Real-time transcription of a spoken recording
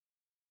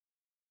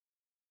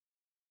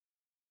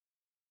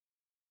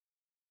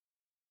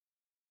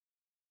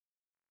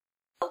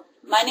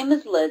my name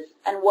is Liz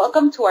and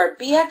welcome to our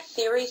BX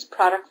Series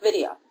product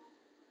video.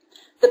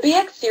 The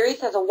BX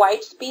Series has a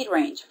wide speed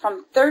range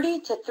from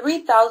 30 to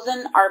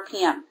 3,000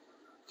 RPM.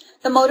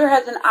 The motor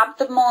has an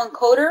optimal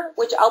encoder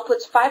which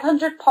outputs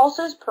 500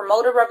 pulses per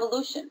motor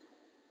revolution.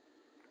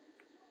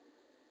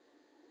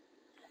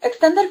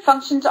 Extended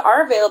functions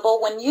are available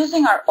when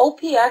using our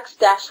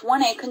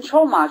OPX-1A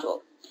control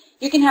module.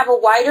 You can have a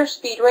wider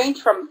speed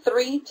range from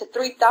 3 to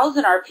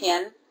 3,000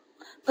 RPM,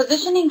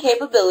 positioning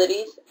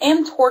capabilities,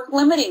 and torque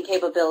limiting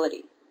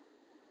capability.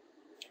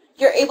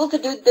 You're able to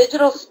do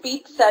digital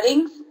speed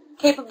settings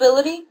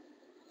capability,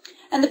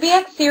 and the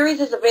BX Series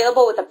is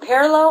available with a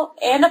parallel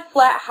and a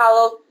flat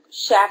hollow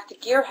shaft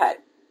gear head.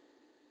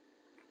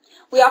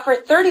 We offer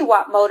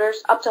 30-watt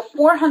motors up to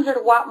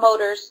 400-watt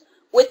motors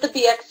with the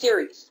BX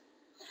Series.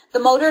 The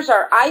motors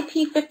are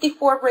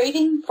IP54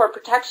 rating for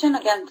protection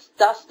against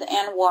dust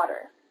and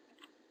water.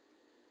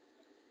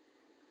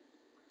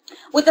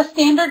 With the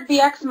standard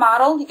BX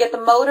model, you get the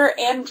motor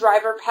and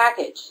driver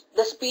package.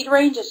 The speed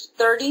range is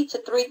 30 to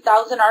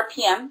 3,000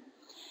 RPM,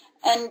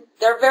 and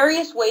there are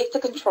various ways to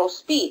control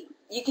speed.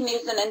 You can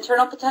use an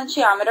internal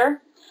potentiometer,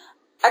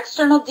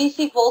 external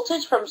DC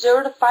voltage from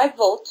 0 to 5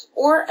 volts,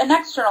 or an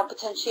external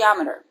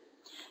potentiometer.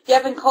 You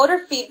have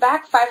encoder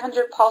feedback,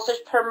 500 pulses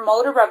per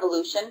motor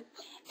revolution,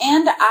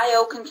 and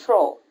I/O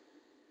control.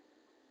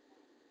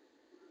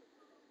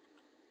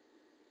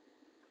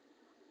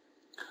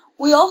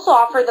 We also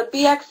offer the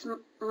BX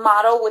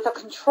model with a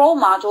control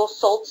module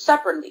sold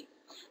separately.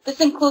 This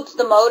includes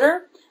the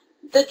motor,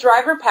 the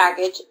driver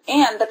package,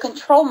 and the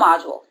control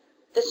module,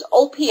 this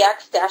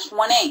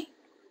OPX-1A.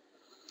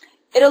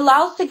 It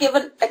allows to give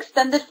an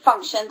extended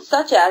function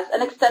such as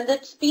an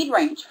extended speed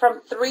range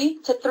from 3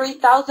 to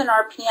 3,000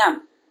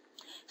 RPM.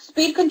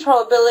 Speed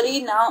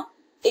controllability now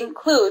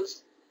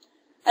includes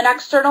an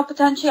external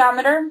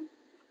potentiometer,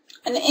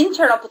 an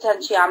internal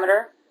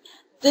potentiometer,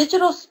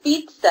 digital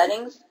speed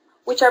settings,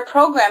 which are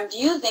programmed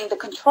using the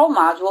control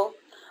module,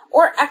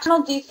 or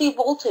external DC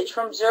voltage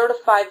from 0 to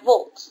 5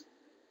 volts.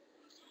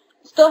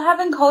 Still have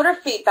encoder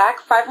feedback,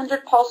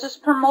 500 pulses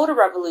per motor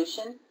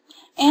revolution,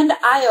 and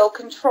I/O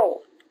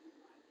control.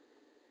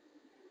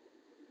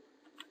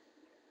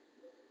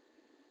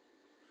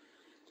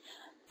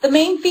 The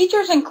main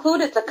features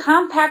include it's a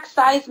compact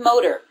size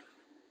motor.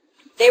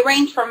 They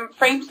range from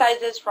frame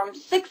sizes from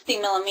 60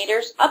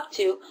 millimeters up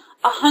to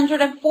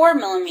 104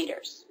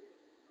 millimeters.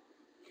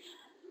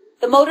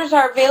 The motors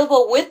are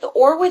available with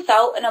or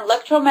without an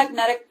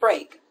electromagnetic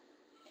brake.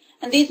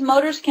 And these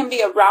motors can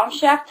be a round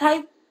shaft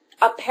type,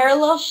 a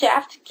parallel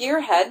shaft gear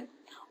head,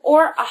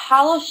 or a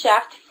hollow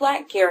shaft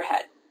flat gear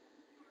head.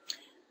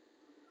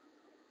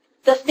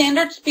 The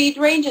standard speed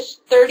range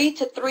is 30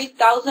 to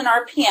 3,000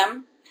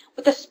 RPM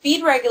with a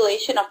speed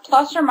regulation of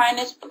plus or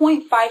minus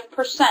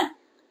 0.5%.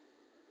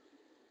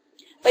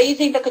 By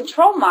using the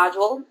control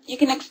module, you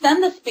can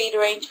extend the speed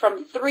range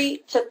from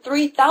 3 to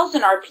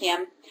 3,000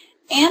 RPM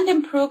and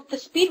improve the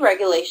speed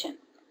regulation,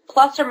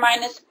 plus or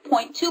minus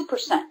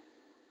 0.2%.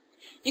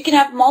 You can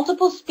have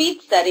multiple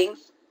speed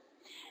settings,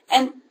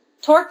 and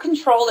torque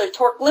control or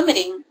torque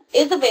limiting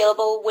is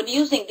available when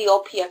using the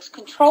OPX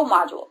control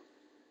module.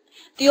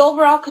 The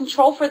overall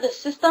control for the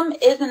system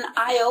is an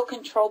I/O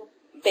control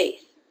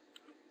base.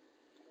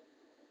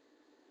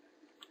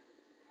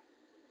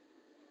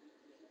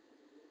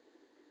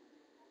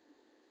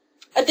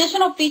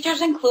 Additional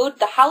features include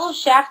the hollow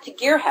shaft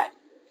gear head.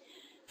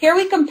 Here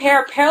we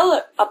compare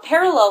a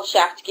parallel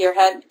shaft gear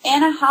head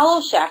and a hollow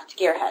shaft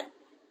gear head.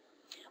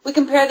 We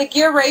compare the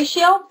gear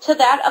ratio to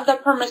that of the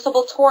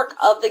permissible torque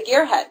of the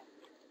gear head.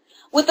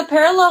 With the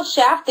parallel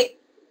shaft, the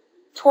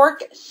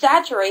torque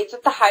saturates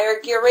at the higher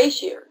gear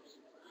ratio,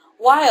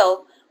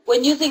 while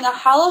when using a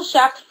hollow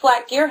shaft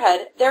flat gear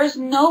head, there is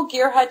no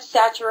gear head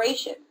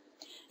saturation.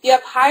 You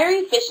have higher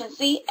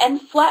efficiency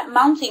and flat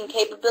mounting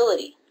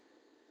capability.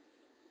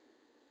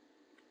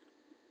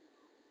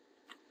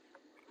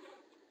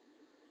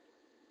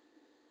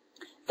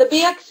 The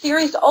BX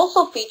Series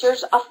also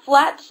features a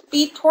flat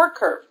speed torque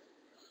curve.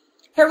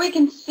 Here we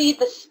can see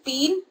the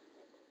speed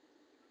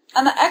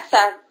on the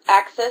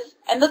x-axis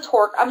and the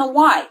torque on the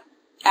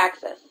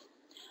y-axis.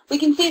 We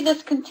can see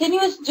this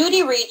continuous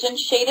duty region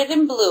shaded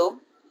in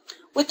blue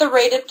with the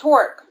rated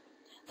torque.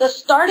 The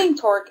starting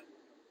torque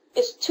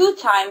is 2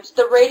 times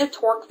the rated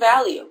torque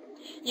value.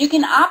 You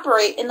can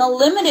operate in the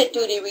limited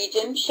duty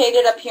region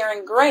shaded up here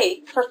in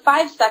gray for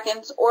 5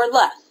 seconds or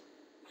less.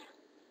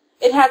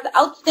 It has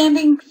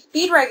outstanding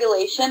speed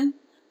regulation,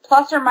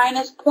 plus or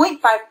minus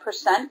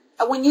 0.5%,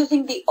 and when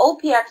using the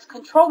OPX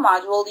control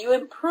module, you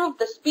improve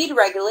the speed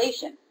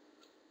regulation,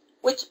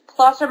 which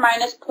plus or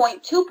minus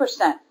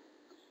 0.2%,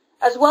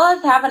 as well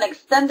as have an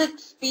extended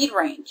speed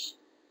range.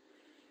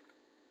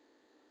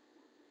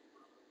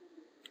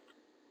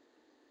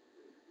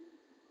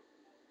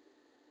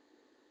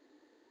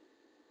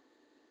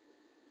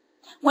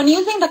 When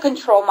using the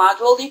control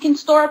module, you can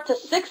store up to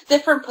 6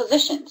 different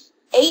positions.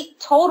 8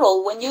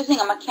 total when using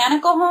a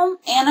mechanical home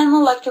and an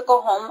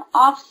electrical home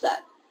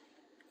offset.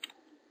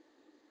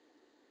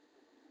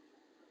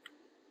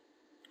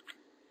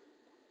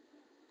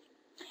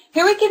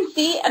 Here we can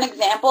see an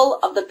example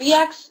of the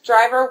BX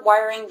driver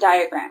wiring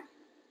diagram.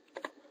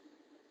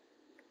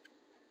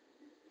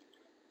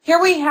 Here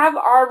we have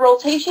our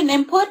rotation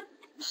input,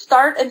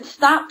 start and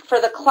stop for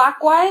the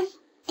clockwise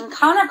and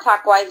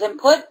counterclockwise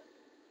input,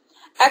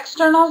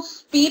 external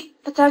speed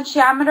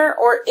potentiometer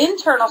or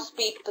internal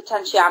speed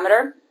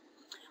potentiometer.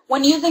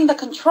 When using the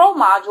control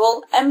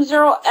module,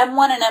 M0,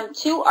 M1, and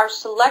M2 are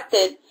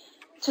selected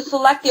to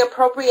select the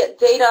appropriate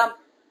data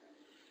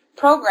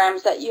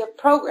programs that you have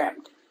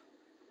programmed.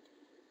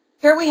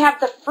 Here we have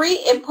the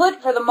free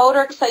input for the motor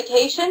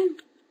excitation,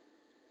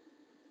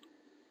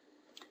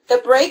 the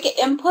brake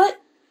input,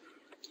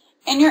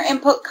 and your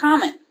input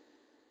comment.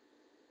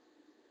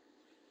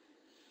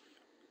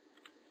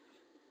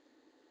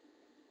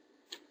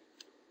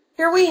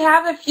 Here we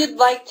have if you'd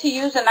like to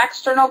use an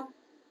external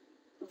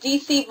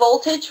DC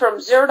voltage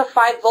from 0 to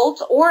 5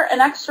 volts or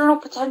an external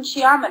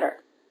potentiometer.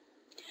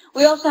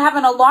 We also have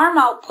an alarm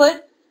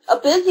output, a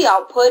busy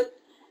output,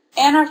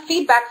 and our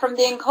feedback from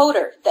the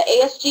encoder, the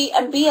ASG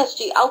and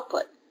BSG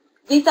output.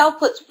 These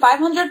outputs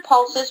 500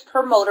 pulses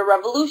per motor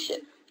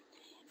revolution,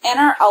 and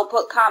our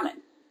output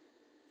comment.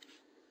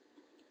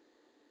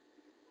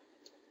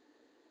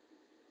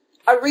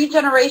 A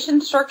regeneration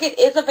circuit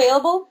is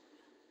available,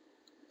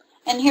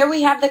 and here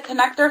we have the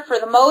connector for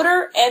the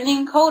motor and the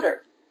encoder.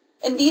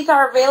 And these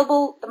are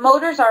available, the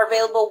motors are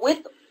available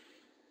with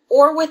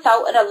or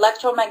without an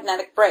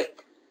electromagnetic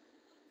brake.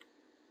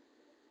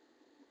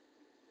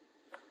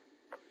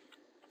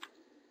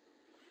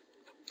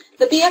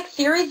 The BX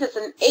series is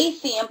an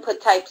AC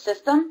input type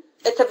system.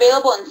 It's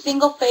available in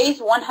single phase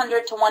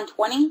 100 to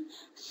 120,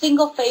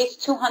 single phase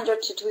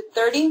 200 to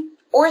 230,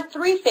 or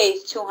three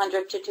phase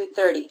 200 to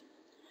 230.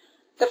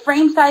 The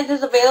frame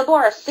sizes available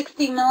are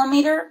 60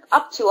 millimeter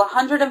up to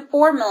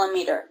 104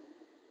 millimeter.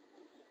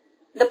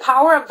 The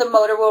power of the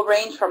motor will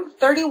range from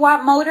 30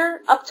 watt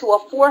motor up to a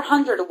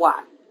 400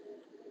 watt.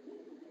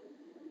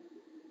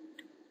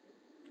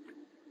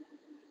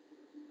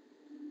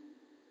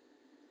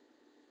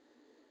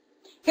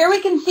 Here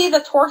we can see the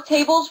torque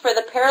tables for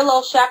the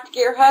parallel shaft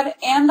gearhead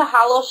and the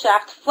hollow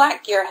shaft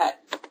flat gearhead.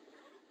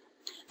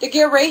 The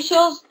gear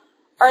ratios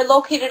are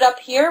located up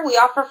here. We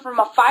offer from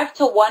a 5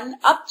 to 1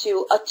 up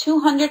to a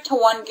 200 to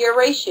 1 gear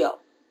ratio.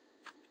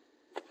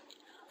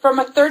 From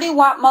a 30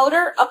 watt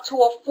motor up to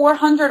a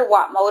 400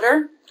 watt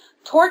motor,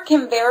 torque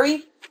can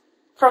vary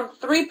from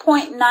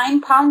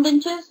 3.9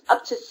 pound-inches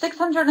up to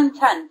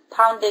 610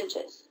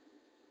 pound-inches.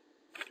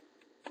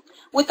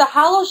 With the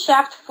hollow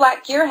shaft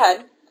flat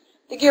gearhead,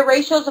 the gear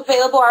ratios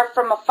available are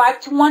from a 5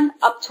 to 1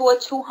 up to a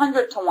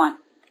 200 to 1.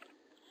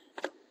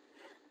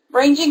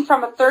 Ranging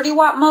from a 30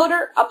 watt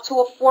motor up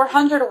to a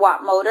 400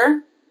 watt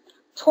motor,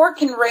 torque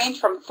can range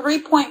from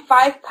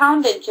 3.5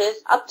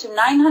 pound-inches up to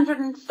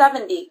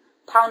 970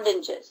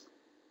 pound-inches.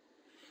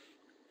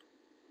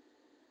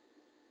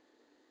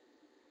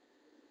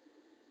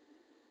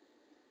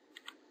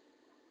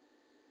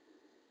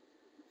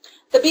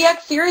 The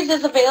BX series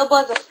is available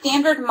as a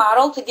standard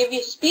model to give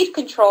you speed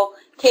control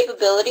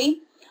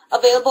capability,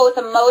 available with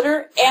a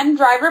motor and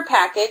driver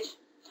package,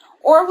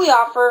 or we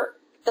offer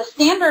the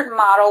standard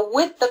model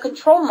with the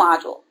control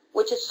module,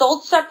 which is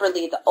sold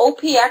separately, the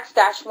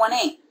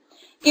OPX-18,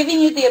 giving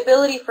you the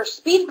ability for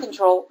speed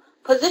control,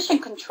 position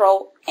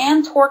control,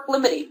 and torque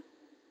limiting.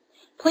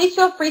 Please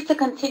feel free to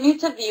continue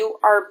to view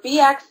our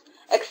BX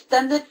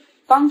Extended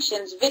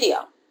Functions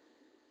video.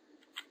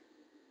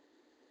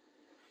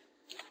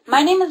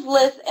 My name is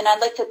Liz, and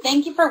I'd like to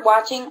thank you for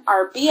watching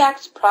our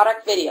BX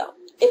product video.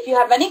 If you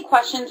have any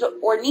questions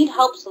or need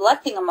help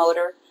selecting a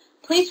motor,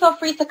 please feel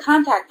free to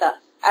contact us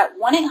at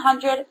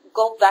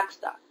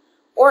 1-800-GO-VEXTA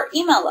or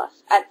email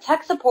us at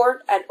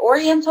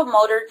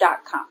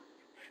techsupport@orientalmotor.com.